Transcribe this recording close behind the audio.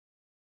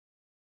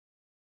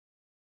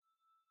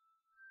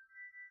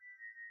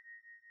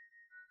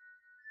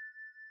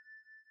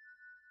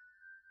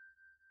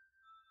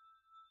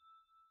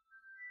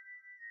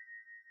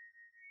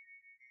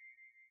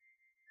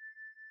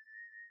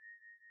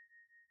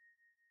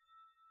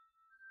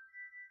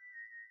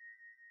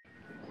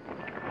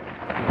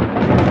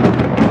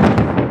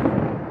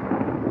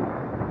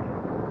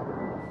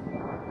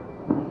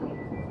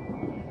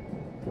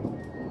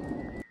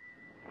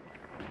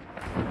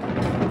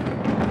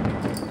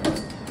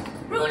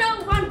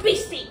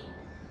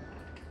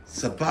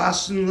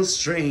Sebastian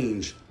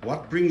Lestrange,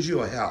 what brings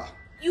you here?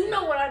 You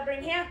know what I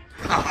bring here.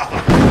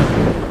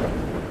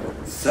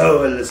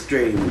 So,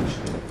 Lestrange,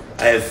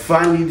 I have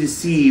finally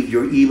deceived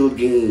your evil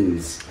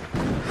games.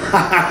 Ha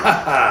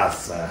ha ha,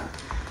 sir.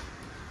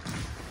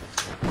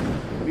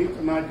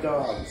 Meet my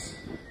dogs,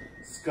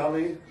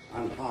 Scully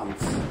and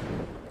Hans.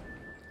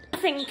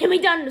 Nothing can be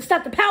done to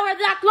stop the power of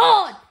that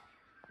Lord.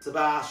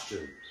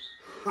 Sebastian,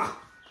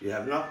 you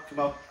have not come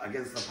up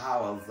against the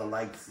power of the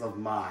likes of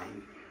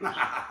mine.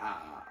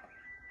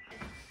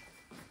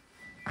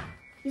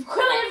 You've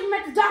clearly never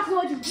met the Dark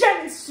Lord, you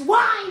German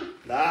swine!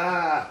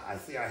 Ah, I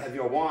see I have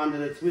your wand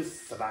in a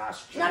twist,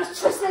 Sebastian. Not as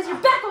twisted as your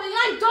back when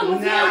I'm done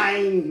with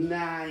you!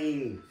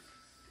 Nine.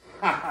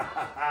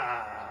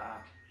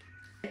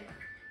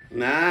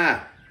 Nah,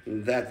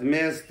 that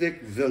mere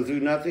stick will do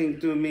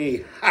nothing to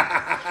me.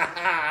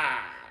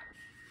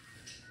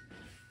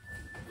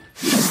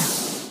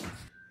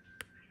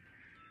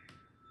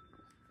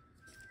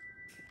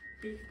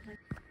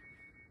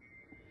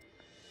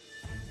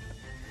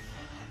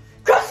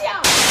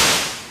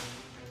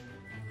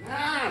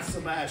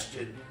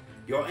 Sebastian,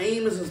 your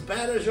aim is as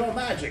bad as your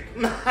magic.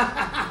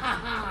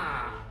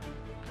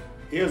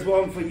 Here's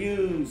one for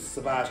you,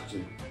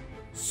 Sebastian.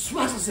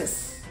 What is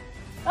this?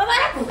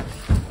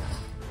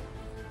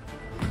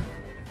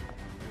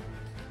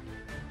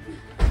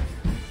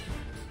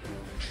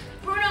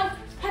 Bruno,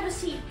 have a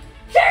seat.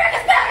 Here is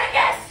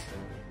Asparagus!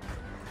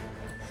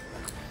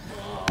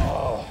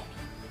 Oh,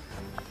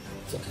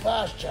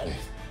 Sebastian,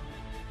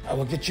 I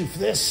will get you for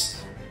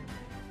this.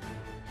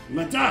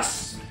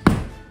 Madas!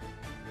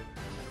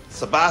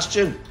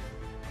 Sebastian,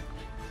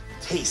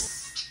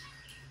 taste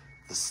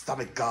the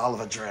stomach gall of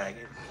a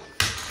dragon.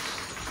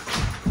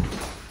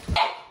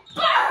 It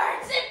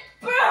burns!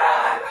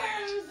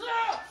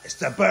 It's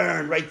to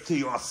burn right to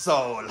your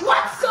soul.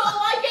 What soul?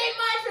 I gave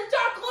mine to the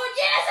Dark Lord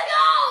years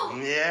ago!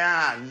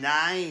 Yeah,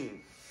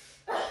 9.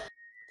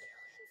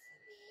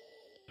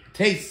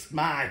 Taste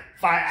my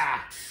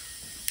fire.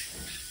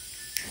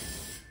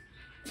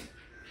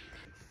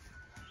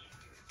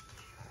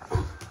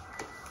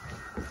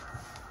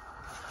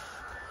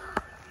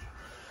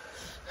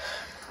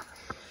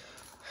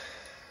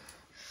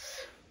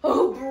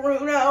 Oh,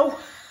 Bruno.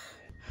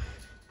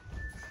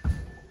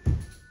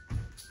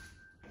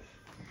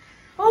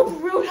 Oh,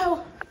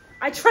 Bruno.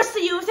 I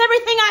trusted you with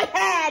everything I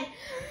had.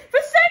 For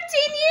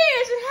 13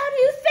 years, and how do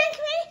you thank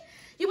me?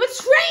 You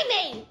betrayed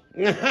me.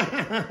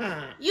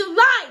 You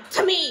lied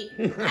to me.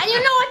 And you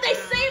know what they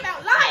say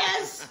about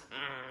liars.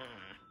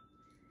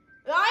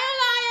 Liar,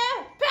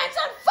 liar, pants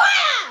on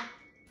fire.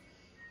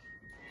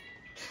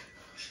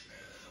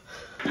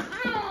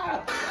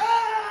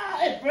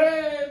 It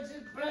burns,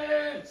 it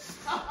burns.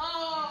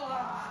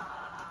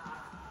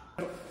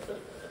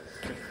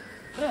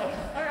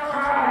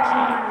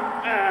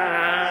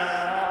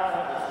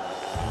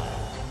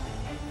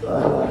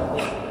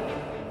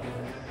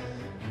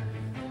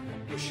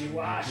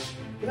 Wishy-wash,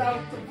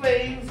 without the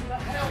flames and the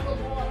hell of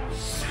water.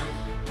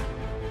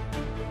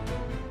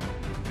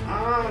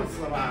 Ah,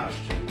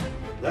 Sebastian,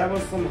 that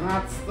was some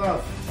hot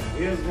stuff.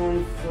 Here's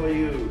one for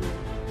you.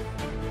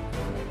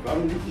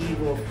 From the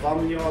evil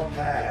from your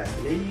past,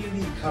 may you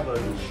be covered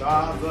in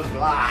shards of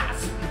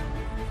glass.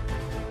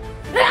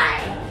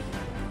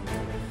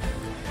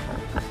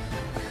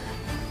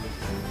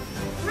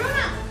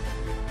 Bruno,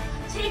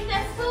 take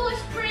that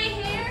foolish gray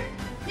hair,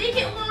 make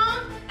it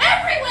long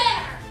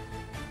everywhere.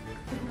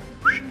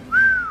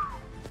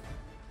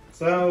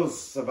 So,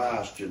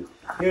 Sebastian,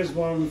 here's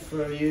one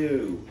for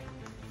you.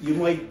 You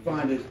might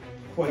find it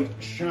quite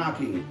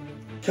shocking.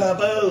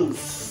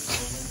 Caboose!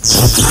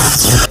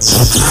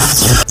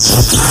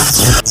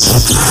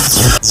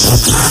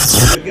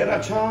 You get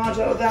a charge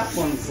out of that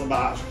one,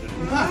 Sebastian.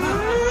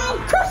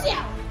 Crucio!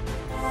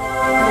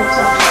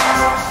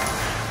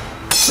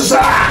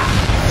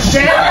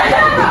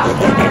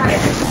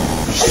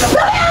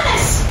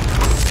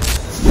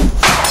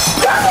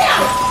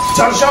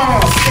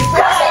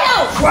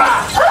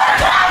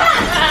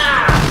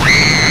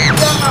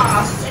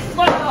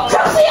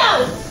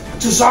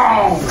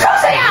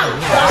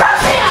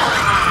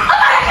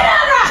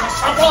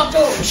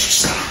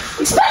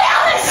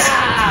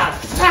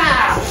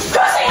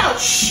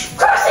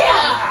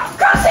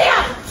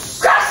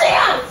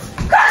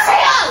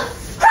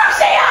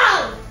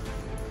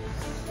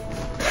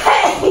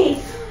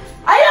 Hey,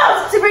 I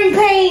love to bring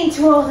pain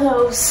to all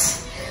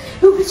those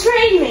who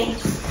betrayed me.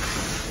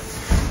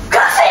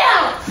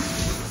 Crucio!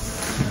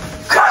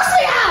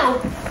 Crucio!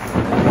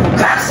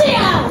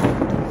 Crucio!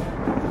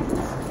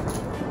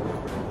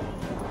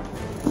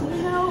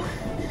 You know,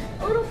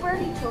 a little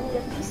birdie told me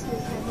that peace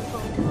was time of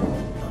phone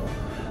time.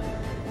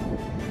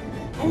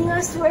 Any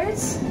last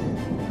words?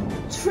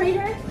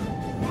 Traitor?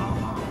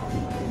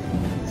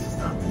 This is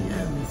not the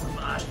end,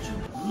 Sebastian.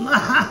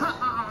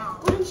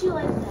 Wouldn't you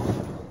like that?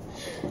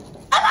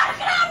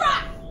 Abracadabra!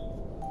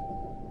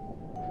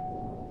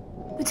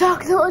 The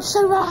Dark Lord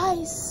shall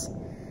rise.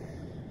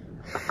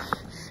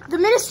 The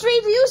ministry,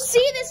 do you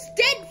see this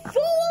dead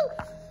fool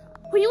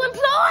who you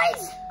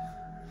employed?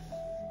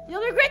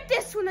 You'll regret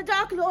this when the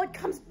Dark Lord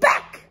comes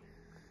back.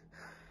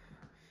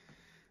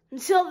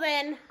 Until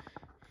then,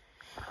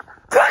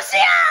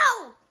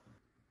 Crucio!